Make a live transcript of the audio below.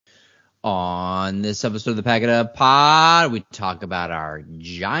On this episode of the Pack It Up Pod, we talk about our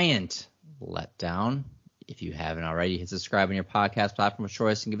giant letdown. If you haven't already, hit subscribe on your podcast platform of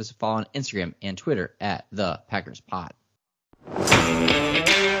choice and give us a follow on Instagram and Twitter at The Packers Pod. His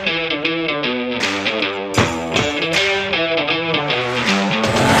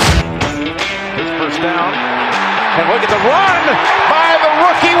first down, and look at the run by the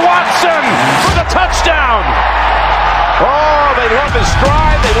rookie Watson for the touchdown. Oh, they love his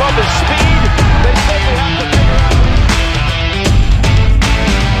stride, they love his speed. They say we have to figure out.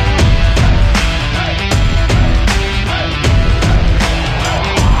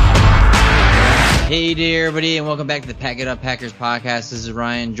 Hey there, everybody, and welcome back to the Pack It Up Packers podcast. This is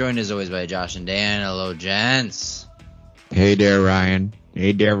Ryan, joined as always by Josh and Dan. Hello, gents. Hey there, Ryan.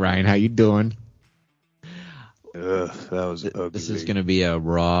 Hey there, Ryan. How you doing? that was ugly. This is going to be a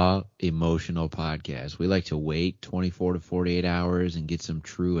raw, emotional podcast. We like to wait 24 to 48 hours and get some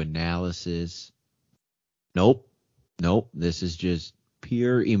true analysis. Nope. This is just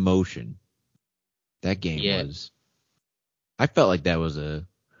pure emotion. That game was. I felt like that was a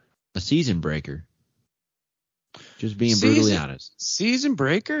season breaker. Just being brutally honest. Season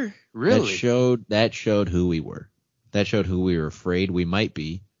breaker? Really? That showed who we were. That showed who we were afraid we might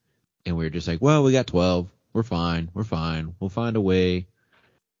be. And we were just like, well, we got 12. We're fine. We'll find a way.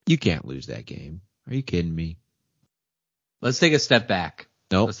 You can't lose that game. Are you kidding me? Let's take a step back.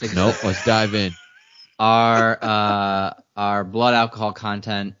 Nope. Let's dive in. Our blood alcohol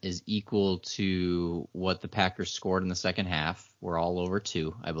content is equal to what the Packers scored in the second half. We're all over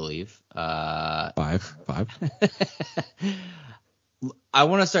 2, I believe. 5. I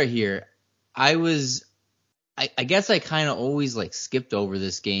want to start here. I guess I kind of always skipped over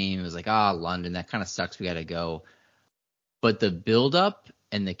this game. It was like, London, that kind of sucks. We got to go. But the build-up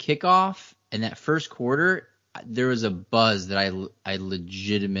and the kickoff and that first quarter, there was a buzz that I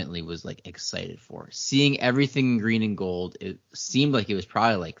legitimately was excited for. Seeing everything in green and gold, it seemed like it was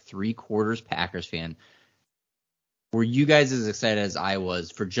probably 3/4 Packers fan. Were you guys as excited as I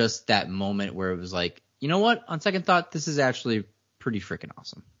was for just that moment where it was like, you know what? On second thought, this is actually pretty freaking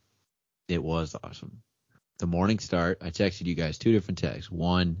awesome. It was awesome. The morning start, I texted you guys 2 different texts.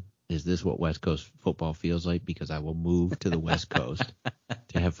 One, is this what West Coast football feels like? Because I will move to the West Coast.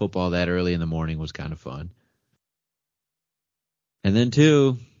 To have football that early in the morning was kind of fun. And then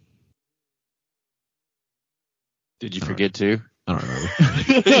 2. Did you forget 2? I don't remember.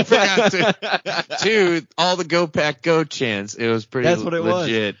 You forgot 2. All the Go Pack Go chants. It was pretty That's what it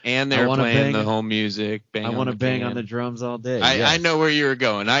legit. Was. And they were playing the home music. I want to bang on the drums all day. I know where you were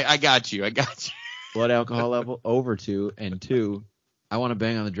going. I got you. Blood alcohol level over 2, and 2, I want to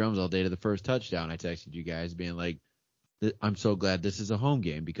bang on the drums all day to the first touchdown. I texted you guys being like, I'm so glad this is a home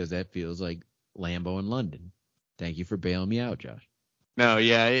game because that feels like Lambeau in London. Thank you for bailing me out, Josh. No,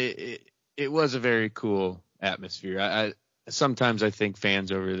 yeah, it was a very cool atmosphere. Sometimes I think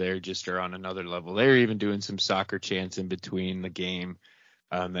fans over there just are on another level. They were even doing some soccer chants in between the game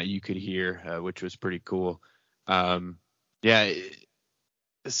that you could hear, which was pretty cool.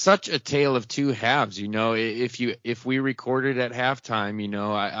 Such a tale of 2 halves, if we recorded at halftime,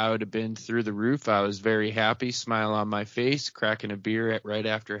 I would have been through the roof. I was very happy, smile on my face, cracking a beer right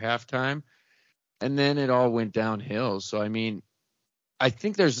after halftime. And then it all went downhill. So, I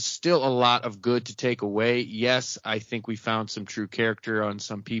think there's still a lot of good to take away. Yes, I think we found some true character on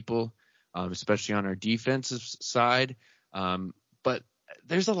some people, especially on our defensive side. But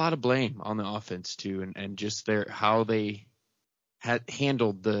there's a lot of blame on the offense too. And just how they had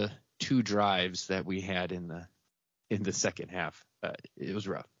handled the 2 drives that we had in the second half. It was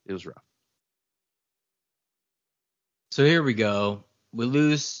rough. So here we go. We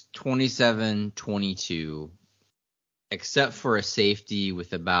lose 27-22, except for a safety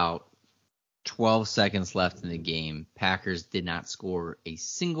with about 12 seconds left in the game. Packers did not score a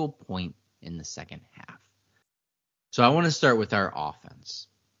single point in the second half. So I want to start with our offense,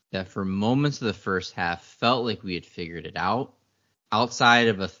 that for moments of the first half felt like we had figured it out. Outside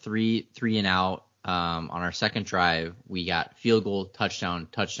of a three and out on our second drive, we got field goal,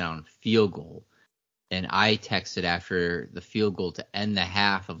 touchdown, field goal. And I texted after the field goal to end the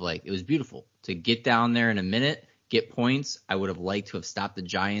half of it was beautiful to get down there in a minute, get points. I would have liked to have stopped the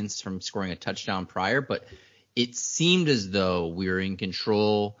Giants from scoring a touchdown prior, but it seemed as though we were in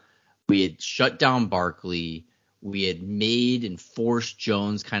control. We had shut down Barkley. We had made and forced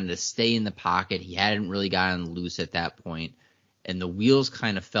Jones kind of to stay in the pocket. He hadn't really gotten loose at that point. And the wheels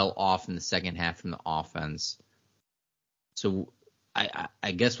kind of fell off in the second half from the offense. So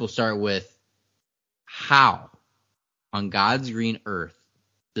I guess we'll start with how on God's green earth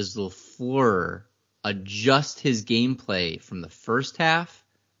does LaFleur adjust his gameplay from the first half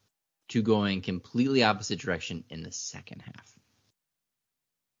to going completely opposite direction in the second half.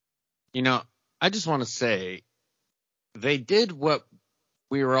 You know, I just want to say they did what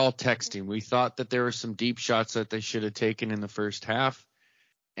we were all texting. We thought that there were some deep shots that they should have taken in the first half,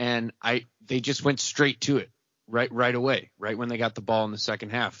 and they just went straight to it right away, right when they got the ball in the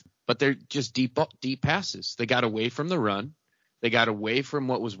second half. But they're just deep passes. They got away from the run. They got away from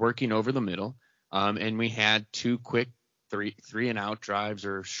what was working over the middle, and we had two quick three and out drives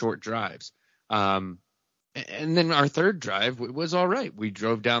or short drives. And then our third drive was all right. We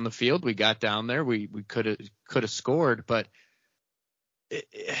drove down the field. We got down there. We could have scored, but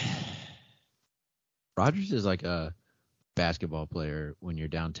Rodgers is like a basketball player when you're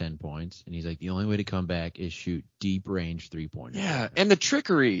down 10 points, and he's like, the only way to come back is shoot deep range 3-pointers. Yeah, and the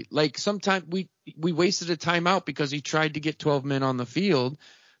trickery. Like sometimes we wasted a timeout because he tried to get 12 men on the field.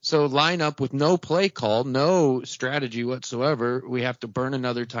 So line up with no play call, no strategy whatsoever. We have to burn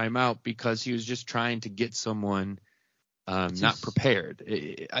another timeout because he was just trying to get someone not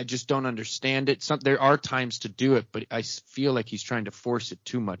prepared. I just don't understand it. There are times to do it, but I feel like he's trying to force it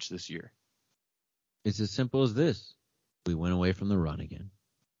too much this year. It's as simple as this. We went away from the run again.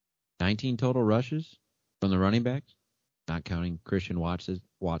 19 total rushes from the running backs, not counting Christian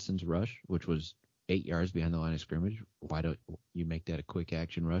Watson's rush, which was 8 yards behind the line of scrimmage. Why don't you make that a quick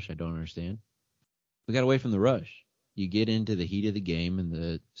action rush? I don't understand. We got away from the rush. You get into the heat of the game in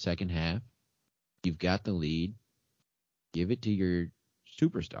the second half. You've got the lead. Give it to your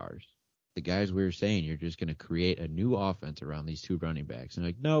superstars. The guys we were saying you're just going to create a new offense around these two running backs. And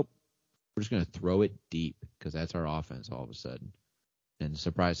like, nope, we're just going to throw it deep because that's our offense all of a sudden. And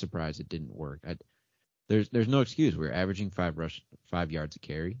surprise, surprise, it didn't work. There's no excuse. We're averaging 5 yards a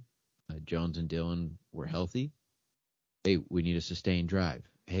carry. Jones and Dillon were healthy. Hey, we need a sustained drive.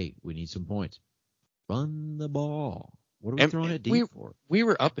 Hey, we need some points. Run the ball. What are we throwing it deep for? We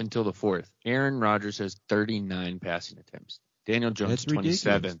were up until the fourth. Aaron Rodgers has 39 passing attempts. Daniel Jones,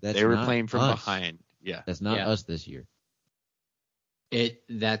 27. They were playing from behind. Yeah. That's not us this year.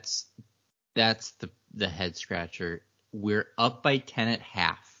 That's the head scratcher. We're up by 10 at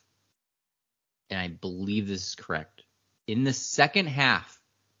half. And I believe this is correct. In the second half,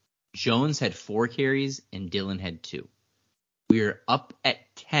 Jones had 4 carries and Dillon had 2. We are up at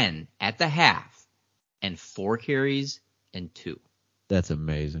 10 at the half and 4 carries and 2. That's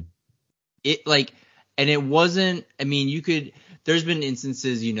amazing. And it wasn't, I mean, there's been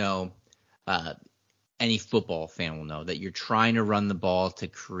instances, any football fan will know that you're trying to run the ball to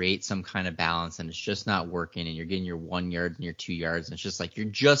create some kind of balance and it's just not working and you're getting your 1 yard and your 2 yards. And it's just like, you're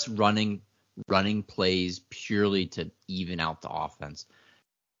just running plays purely to even out the offense.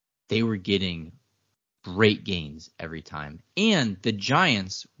 They were getting great gains every time. And the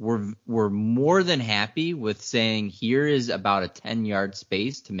Giants were more than happy with saying, here is about a 10-yard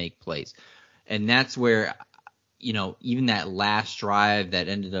space to make plays. And that's where, even that last drive that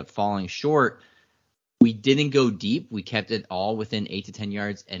ended up falling short, we didn't go deep. We kept it all within 8 to 10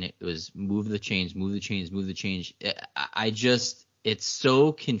 yards, and it was move the chains. It's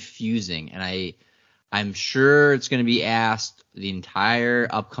so confusing, and I'm sure it's going to be asked the entire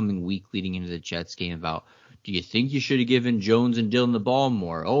upcoming week leading into the Jets game about, do you think you should have given Jones and Dillon the ball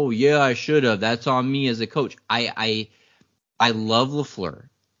more? Oh, yeah, I should have. That's on me as a coach. I love LaFleur,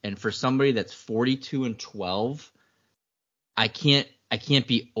 and for somebody that's 42-12, I can't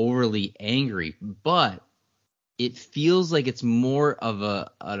be overly angry, but it feels like it's more of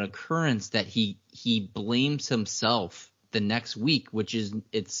an occurrence that he blames himself the next week, which is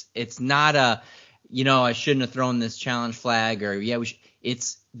it's not a, I shouldn't have thrown this challenge flag, or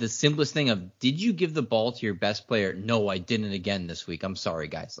it's the simplest thing of, did you give the ball to your best player? No, I didn't again this week. I'm sorry,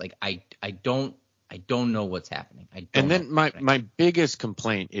 guys. Like I don't know what's happening. My biggest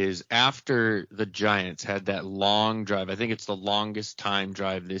complaint is after the Giants had that long drive. I think it's the longest time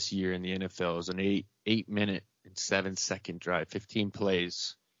drive this year in the NFL. It was an 8-minute and 7-second drive, 15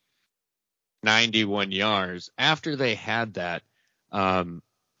 plays, 91 yards. After they had that,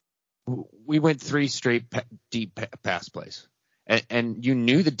 we went 3 straight deep pass plays. And you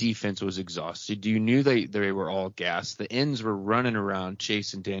knew the defense was exhausted. You knew they were all gassed. The ends were running around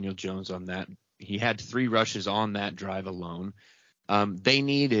chasing Daniel Jones on that. He had 3 rushes on that drive alone. They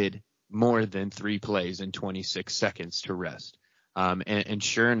needed more than 3 plays in 26 seconds to rest. And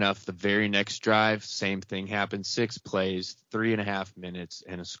sure enough, the very next drive, same thing happened. 6 plays, 3.5 minutes,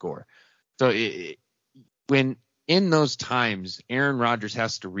 and a score. So when in those times, Aaron Rodgers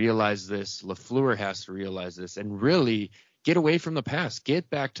has to realize this, LaFleur has to realize this, and really get away from the pass, get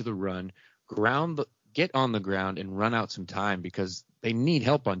back to the run, get on the ground and run out some time, because they need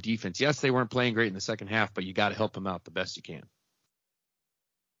help on defense. Yes, they weren't playing great in the second half, but you got to help them out the best you can.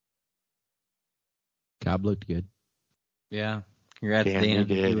 Cobb looked good. Yeah. Congrats, Damn, Dan.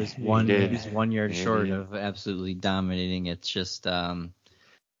 he did. He was He one did. yard Yeah, short he did. of absolutely dominating. It's just And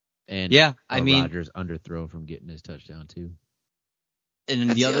yeah, I mean, Rodgers underthrow from getting his touchdown too. and That's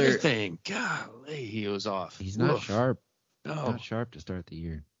the the other other thing. Golly, he was off. He's not Woof. sharp. No. Not sharp to start the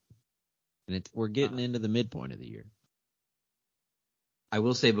year. And we're getting into the midpoint of the year. I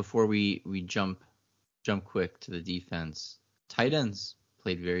will say before we jump quick to the defense, tight ends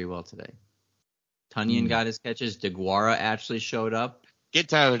played very well today. Tunyon got his catches. DeGuara actually showed up. Get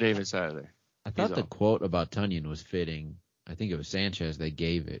Tyler Davis out of there. I thought He's the off. quote about Tunyon was fitting. I think it was Sanchez that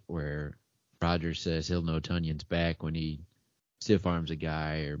gave it, where Rodgers says he'll know Tunyon's back when he stiff arms a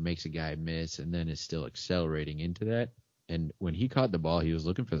guy or makes a guy miss, and then is still accelerating into that. And when he caught the ball, he was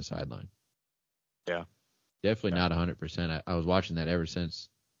looking for the sideline. Yeah. Definitely not 100%. I was watching that ever since,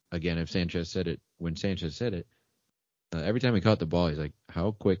 again, when Sanchez said it, every time he caught the ball, he's like,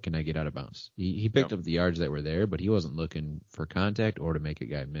 how quick can I get out of bounds? He picked up the yards that were there, but he wasn't looking for contact or to make a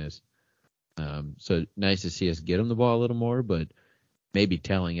guy miss. So nice to see us get him the ball a little more, but maybe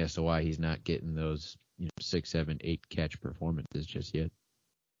telling as to why he's not getting those 6, 7, 8 catch performances just yet.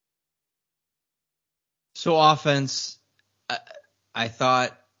 So offense, I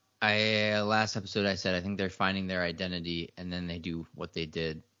thought last episode I said I think they're finding their identity, and then they do what they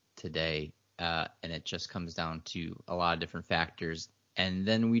did today, and it just comes down to a lot of different factors. And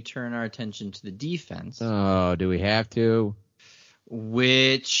then we turn our attention to the defense. Oh, do we have to?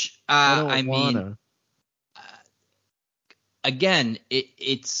 Which I mean, wanna. again,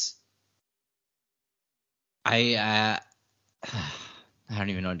 it's I don't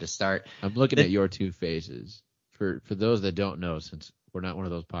even know where to start. I'm looking at your two faces. For those that don't know, since we're not one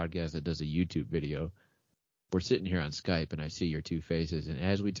of those podcasts that does a YouTube video, we're sitting here on Skype and I see your two faces. And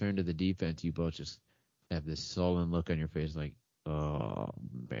as we turn to the defense, you both just have this sullen look on your face, like, oh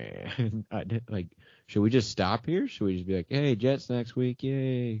man, should we just stop here? Should we just be like, hey, Jets next week,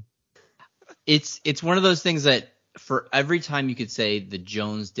 yay? It's one of those things that for every time you could say the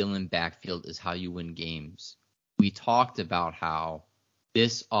Jones-Dillon backfield is how you win games. We talked about how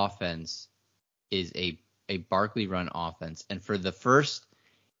this offense is a Barkley run offense, and for the first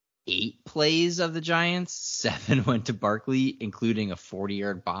 8 plays of the Giants, 7 went to Barkley, including a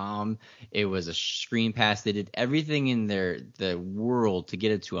 40-yard bomb. It was a screen pass. They did everything in the world to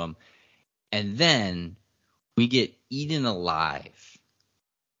get it to him, and then we get eaten alive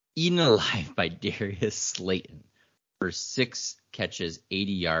by Darius Slayton for 6 catches,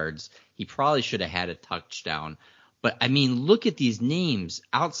 80 yards. He probably should have had a touchdown. But, I mean, look at these names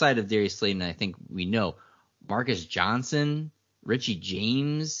outside of Darius Slayton. I think we know Marcus Johnson, Richie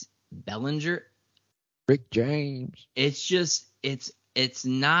James, Bellinger. Rick James. It's just it's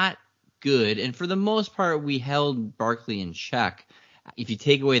not good. And for the most part, we held Barkley in check. If you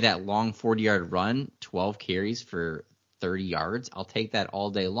take away that long 40-yard run, 12 carries for 30 yards, I'll take that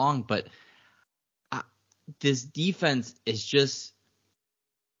all day long. But this defense is just,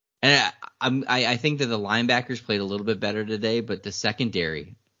 and I think that the linebackers played a little bit better today, but the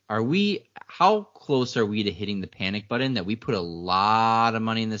secondary, how close are we to hitting the panic button that we put a lot of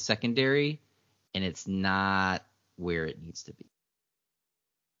money in the secondary and it's not where it needs to be?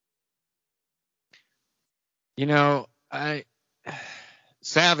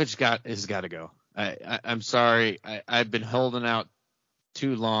 Savage has got to go. I'm sorry. I've been holding out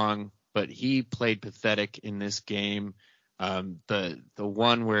too long, but he played pathetic in this game. The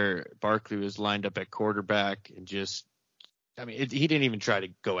one where Barkley was lined up at quarterback and he didn't even try to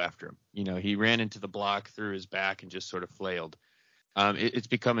go after him. He ran into the block, threw his back, and just sort of flailed. It's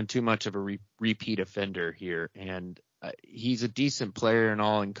becoming too much of a repeat offender here, and he's a decent player and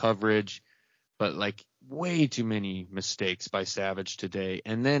all in coverage, but way too many mistakes by Savage today.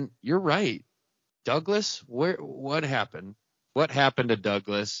 And then you're right, Douglas. What happened? What happened to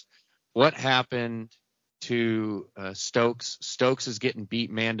Douglas? What happened to Stokes? Stokes is getting beat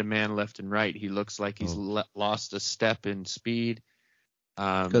man-to-man left and right. He looks like he's lost a step in speed.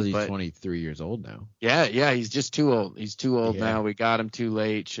 Because he's 23 years old now. Yeah, he's just too old. He's too old now. We got him too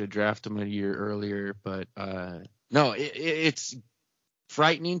late. Should draft him a year earlier. But no, it's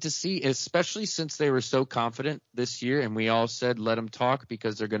frightening to see, especially since they were so confident this year, and we all said let them talk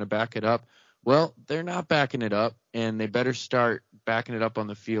because they're going to back it up. Well, they're not backing it up, and they better start backing it up on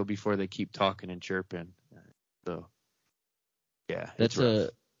the field before they keep talking and chirping. So, yeah, that's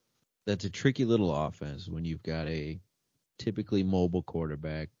a tricky little offense when you've got a typically mobile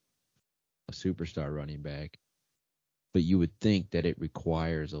quarterback, a superstar running back, but you would think that it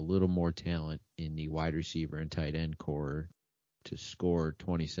requires a little more talent in the wide receiver and tight end core to score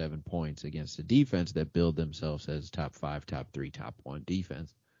 27 points against a defense that build themselves as top 5, top 3, top 1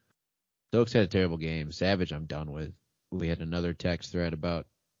 defense. Stokes had a terrible game. Savage, I'm done with. We had another text thread about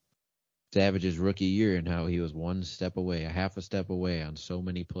Savage's rookie year and how he was one step away, a half a step away on so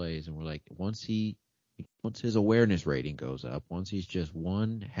many plays. And we're like, once his awareness rating goes up, once he's just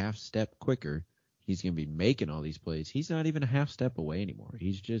one half step quicker, he's going to be making all these plays. He's not even a half step away anymore.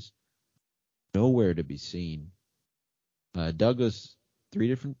 He's just nowhere to be seen. Douglas, 3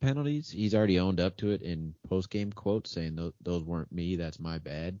 different penalties. He's already owned up to it in post-game quotes saying those weren't me, that's my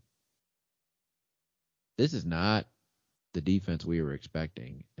bad. This is not the defense we were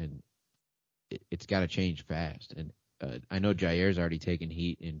expecting, and it's got to change fast. And I know Jair's already taken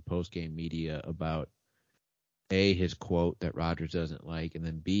heat in post-game media about A, his quote that Rodgers doesn't like, and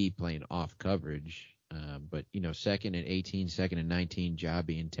then B, playing off coverage. But, second and 18, second and 19, Ja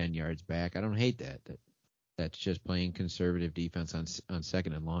being 10 yards back, I don't hate that. That's just playing conservative defense on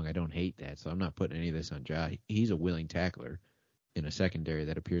second and long. I don't hate that, so I'm not putting any of this on Ja. He's a willing tackler in a secondary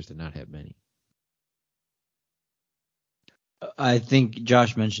that appears to not have many. I think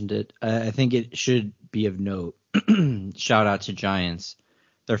Josh mentioned it. I think it should be of note. Shout out to Giants.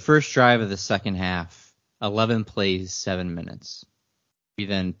 Their first drive of the second half, 11 plays, 7 minutes. We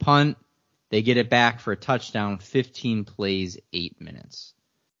then punt. They get it back for a touchdown, 15 plays, 8 minutes.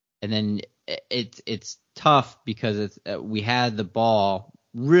 And then it's tough because we had the ball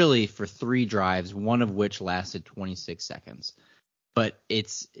really for 3 drives, one of which lasted 26 seconds. But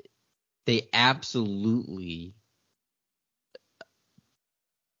they absolutely –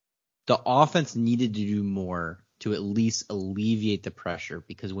 the offense needed to do more to at least alleviate the pressure,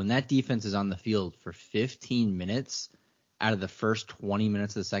 because when that defense is on the field for 15 minutes out of the first 20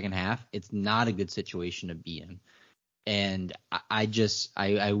 minutes of the second half, it's not a good situation to be in. And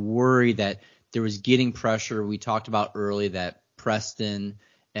I worry that there was getting pressure. We talked about early that Preston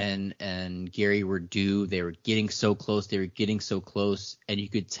and Gary were due. They were getting so close. And you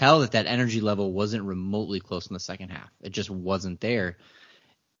could tell that energy level wasn't remotely close in the second half. It just wasn't there.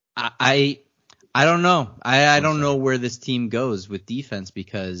 I don't know. I don't know where this team goes with defense,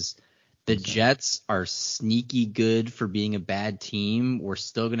 because the Jets are sneaky good for being a bad team. We're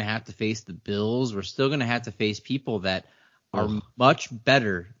still going to have to face the Bills. We're still going to have to face people that are much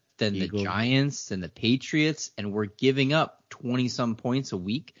better than the Giants and the Patriots, and we're giving up 20-some points a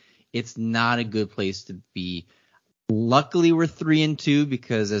week. It's not a good place to be. Luckily, we're 3-2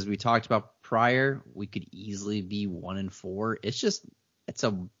 because, as we talked about prior, we could easily be 1-4. It's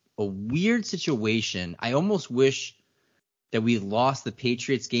a weird situation. I almost wish that we lost the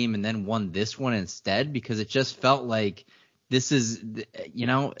Patriots game and then won this one instead, because it just felt like this is,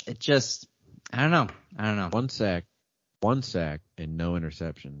 it just, I don't know. One sack and no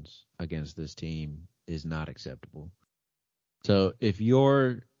interceptions against this team is not acceptable. So if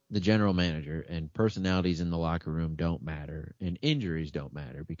you're the general manager and personalities in the locker room don't matter and injuries don't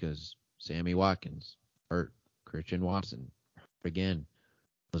matter, because Sammy Watkins hurt, Christian Watson again,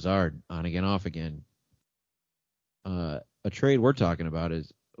 Lazard on again, off again. A trade we're talking about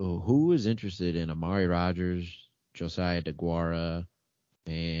is who is interested in Amari Rodgers, Josiah DeGuara,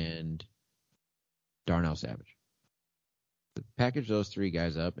 and Darnell Savage. Package those 3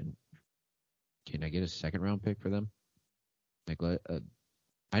 guys up, and can I get a second-round pick for them?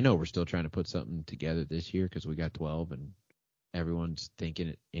 I know we're still trying to put something together this year because we got 12, and everyone's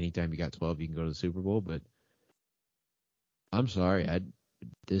thinking anytime you got 12 you can go to the Super Bowl, but I'm sorry,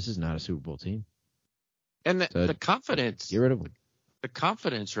 this is not a Super Bowl team. And the confidence, get rid of them. The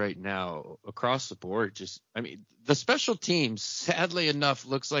confidence right now across the board, the special teams, sadly enough,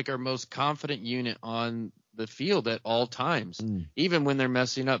 looks like our most confident unit on the field at all times. Even when they're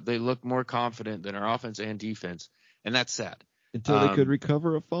messing up, they look more confident than our offense and defense, and that's sad. Until they could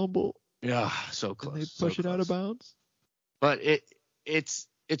recover a fumble. Yeah, so close. And they push it out of bounds. But it's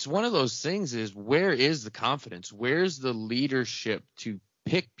one of those things is, where is the confidence? Where's the leadership to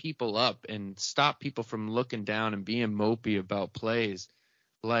pick people up and stop people from looking down and being mopey about plays?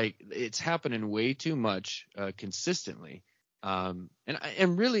 Like, it's happening way too much consistently. And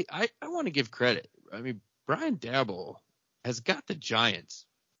really, I want to give credit. Brian Daboll has got the Giants.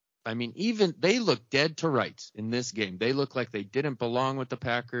 Even they look dead to rights in this game. They look like they didn't belong with the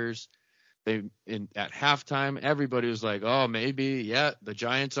Packers. At halftime, everybody was like, oh, maybe, yeah, the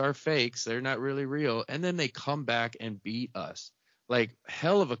Giants are fakes. They're not really real. And then they come back and beat us. Like,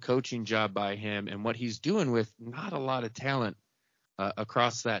 hell of a coaching job by him, and what he's doing with not a lot of talent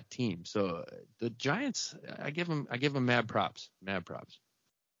across that team. So the Giants, I give them mad props.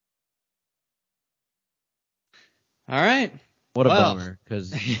 All right. What a bummer,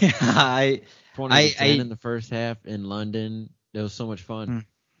 because 20-10 in the first half in London, it was so much fun.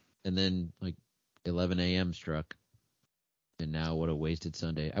 And then 11 a.m. struck, And now what a wasted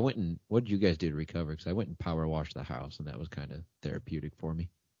Sunday. What did you guys do to recover? Because I went and power washed the house, and that was kind of therapeutic for me.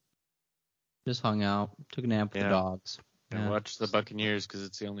 Just hung out, took a nap with the dogs. And watch the Buccaneers because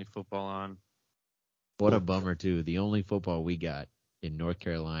it's the only football on. What a bummer, too. The only football we got in North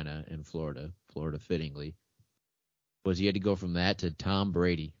Carolina and Florida fittingly, was you had to go from that to Tom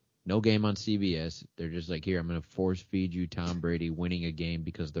Brady. No game on CBS. They're just like, here, I'm going to force feed you Tom Brady winning a game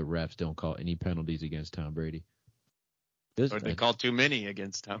because the refs don't call any penalties against Tom Brady. Or they call too many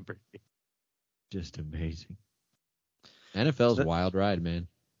against Tom Brady. Just amazing. NFL's a wild ride, man.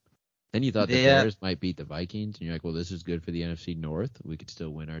 Then you thought the Bears might beat the Vikings, and you're like, well, this is good for the NFC North. We could still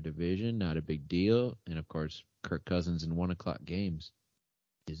win our division. Not a big deal. And, of course, Kirk Cousins in 1 o'clock games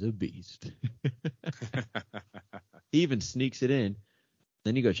is a beast. He even sneaks it in.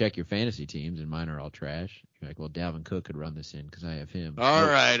 Then you go check your fantasy teams, and mine are all trash. You're like, well, Dalvin Cook could run this in because I have him. All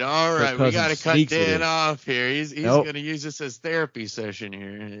right. We got to cut Dan off here. He's going to use this as therapy session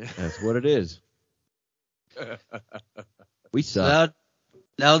here. That's what it is. We suck.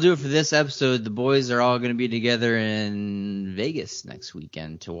 That'll do it for this episode. The boys are all going to be together in Vegas next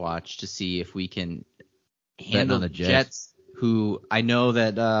weekend to see if we can handle the Jets, who I know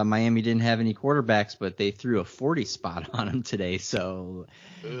that Miami didn't have any quarterbacks, but they threw a 40 spot on them today. So,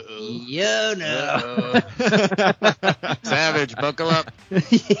 Savage, buckle up.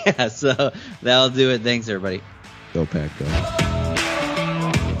 Yeah, so that'll do it. Thanks, everybody. Go Pack, go.